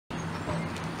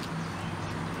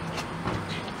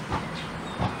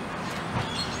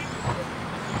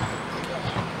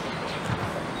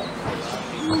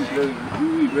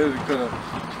ready to cut up.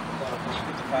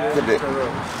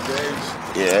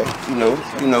 Yeah, you know.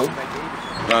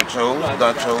 Doncho.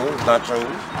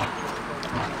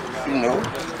 You know,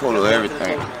 full of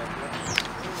everything.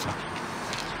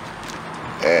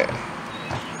 Yeah.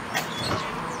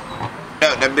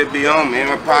 That bit be on me in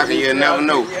my pocket, you'll never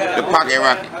know. The pocket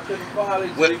rocket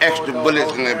with extra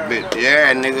bullets in that bit.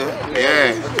 Yeah, nigga.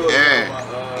 Yeah.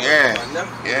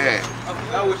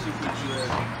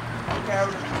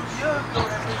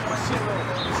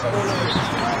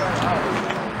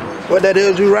 What that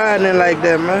is you riding in like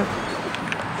that, man?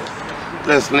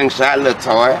 Little slingshot, little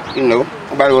toy, you know.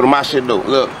 I'm about to go to my shit though.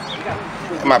 Look,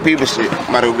 my people shit. I'm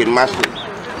about to go get my shit.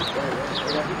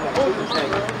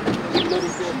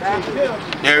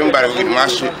 Yeah, I'm about to go get my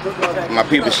shit. My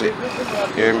people shit.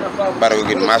 Yeah, I'm about to go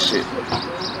get my shit.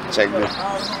 Check this.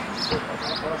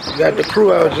 You got the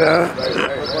crew out, John.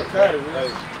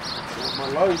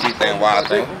 You think wild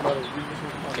thing?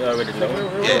 You already know.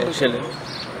 Yeah, chillin'.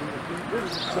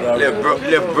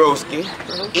 Lil broski.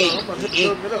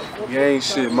 Gang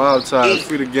shit, mob time,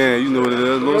 free the gang, you know what it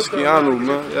is. Lil Skiano,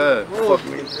 man. Yeah, fuck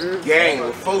me. Gang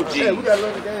with 4 G's.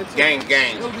 Gang.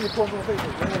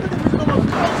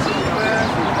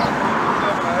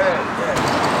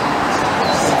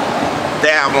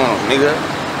 Dab on him, nigga.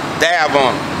 Dab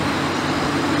on him.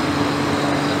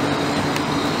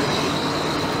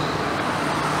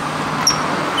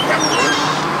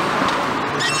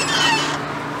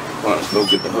 Let's go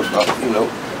get the hook off, you know.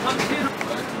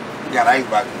 You got ice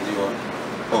box in New York.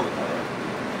 Oh.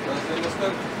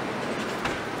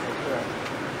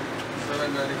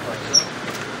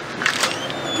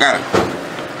 Got it.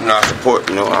 You know, I support,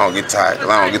 you know, I don't get tired.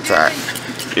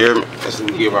 You hear me? That's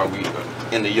what we give our weed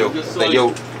in the yoke. The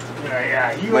yoke.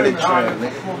 Yeah, you in the trap,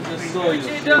 man.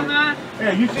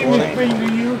 Yeah, you see me speaking to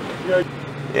you?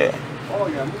 Yeah. Oh,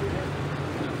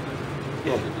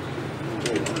 yeah.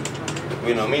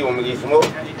 You know me, want me to get some more?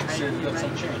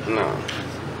 No.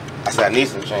 I said I need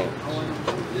some change.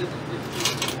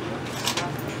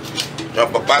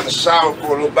 Jump up out the shower,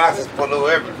 pull a little boxes, pull a little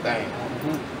everything.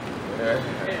 Yeah.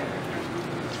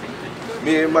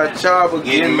 Me and my chopper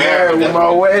getting married with my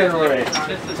wedding ring.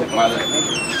 Took my leg.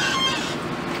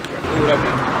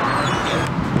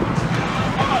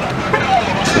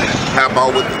 How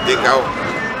about with the dick out?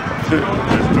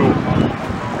 Let's do it.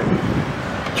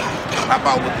 How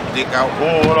about with the dick out?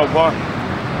 Oh, what up, boy?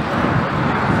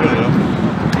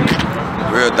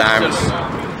 Real diamonds.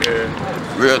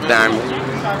 Real diamonds.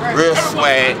 Real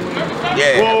swag.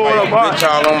 Yeah. Whoa, what up, boy? Bitch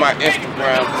all on my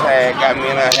Instagram tag. Got me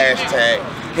in a hashtag.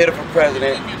 Hitta for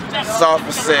president. Soft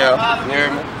for sale. You hear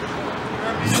me?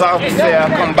 Soft for sale.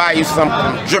 Come buy you something.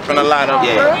 I'm dripping a lot of.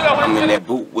 Yeah. I'm in that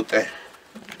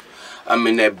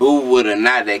boot with a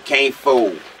knot that can't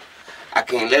fold. I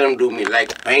can't let them do me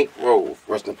like a bankroll.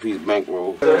 Rest in peace,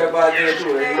 bankroll. I've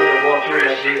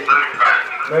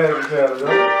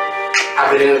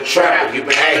been in the trap, you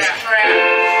been asking.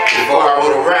 Before I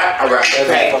wrote a rap, I rap the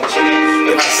package.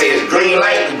 If I say it's green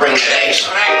light, we bring that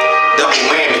action. Double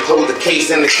whammy, close the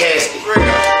case in the casket.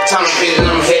 Tunnel vision,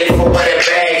 I'm headed for where that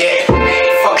bag at.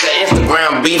 Fuck the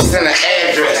Instagram beef, send an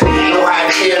address. Know how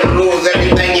it feel to lose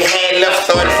everything you had left.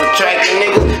 Started subtracting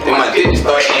niggas, then my digits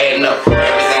started adding up.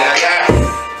 Everything I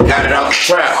got it off the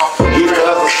trap. Used to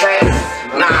hustle fast,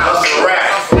 nah, I hustle rap.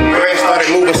 Greg started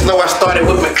moving slow, I started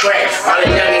whipping crack. All the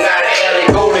youngin' got an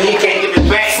LA golden, he can't give it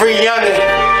back. Free youngin',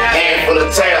 handful of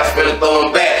tails, finna throw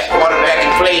him back. Quarterback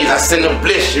in plays, I send him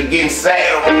bliss, you getting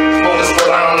sad. Smoking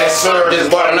still on that serve, just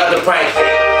bought another pint.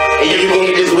 And you can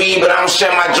get this weed, but I don't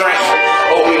share my drink.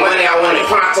 Owe me money, I want it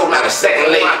pronto, not a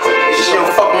second late. If she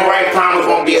don't fuck me right, promise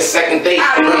won't be a second date.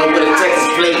 Running with a Texas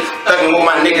plate, thugging with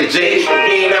my nigga Jay.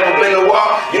 He ain't never been to war,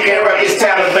 you can't rap this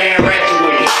Taliban ratchet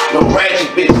with me. No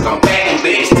ratchet bitches, I'm backing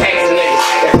bitches, taxing niggas.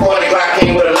 That 40 Glock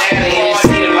came with a ladder, you didn't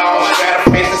see the law. Got a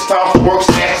fences, toss the work,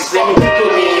 snatch the semi.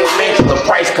 Put me in your mention, the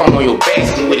price come on your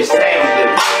basket with a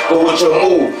savage. Go with your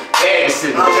move,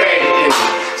 Ferguson, tragedy.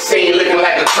 See you looking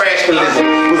like a crash collision.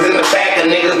 Was in the back of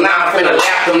niggas, now I'm finna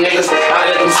lap them niggas. I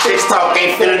let them sticks talk,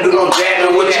 ain't finna do no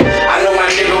jabbing with you. I know my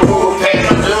nigga rule pass,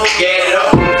 get it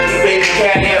up. Baby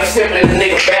cat there sipping, the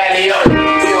nigga badly up.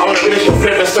 We on the mission,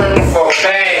 flipping, searching for a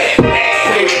bag.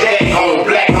 Baby dad on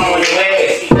black, on your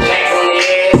ass. Jack on the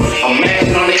ass, I'm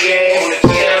mashing on the gas.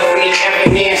 Shell on the F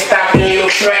and then stopping in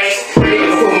your tracks. Nigga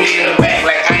put me in the back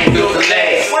like I ain't built the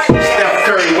last. Steph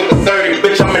Curry with the 30,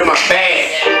 bitch, I'm in my bag.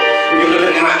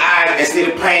 See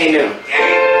the pain in them.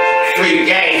 Free the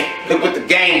game, look what the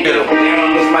game did them.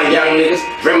 It's my young niggas,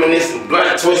 reminiscing,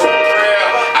 blunt twisting.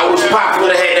 I wish Pop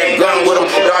would've had that gun with him.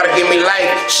 daughter give me life,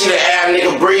 she the air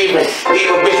nigga breathing. Gave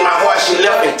a bitch my heart, she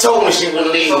left and told me she was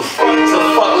leaving. So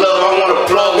fuck love, I wanna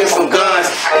plug in some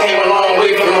guns. I came a long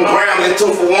way from them grams and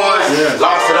 2 for 1.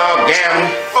 Lost it all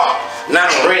gambling. Fuck, now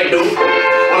I'm ready to do.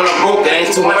 When I'm broke, it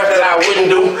ain't too much that I wouldn't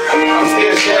do. I'm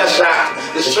still shell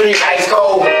shocked. The street ice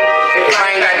cold. If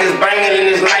I ain't got this banging in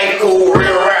this life, cool,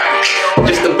 real rap.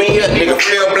 Just to be here, nigga,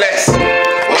 feel blessed.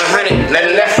 100,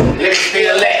 nothing less, nigga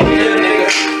feel that.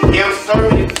 Nigga, yeah, I'm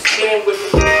serving, skin with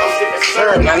me. I'm sipping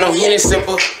syrup, I know he ain't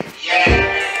simple.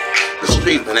 The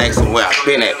street been asking where I've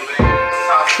been at.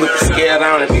 Put the scale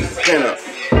down and pick the pen up.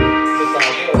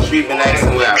 The street been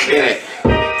asking where I've been at.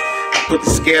 Put the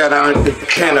scale down and pick the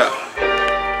pen up.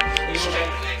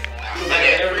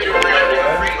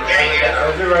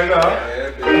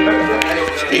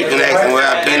 Street been asking where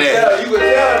I've been at.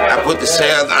 I put the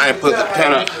scale down and put the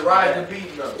pen up.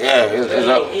 Yeah, it's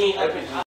up.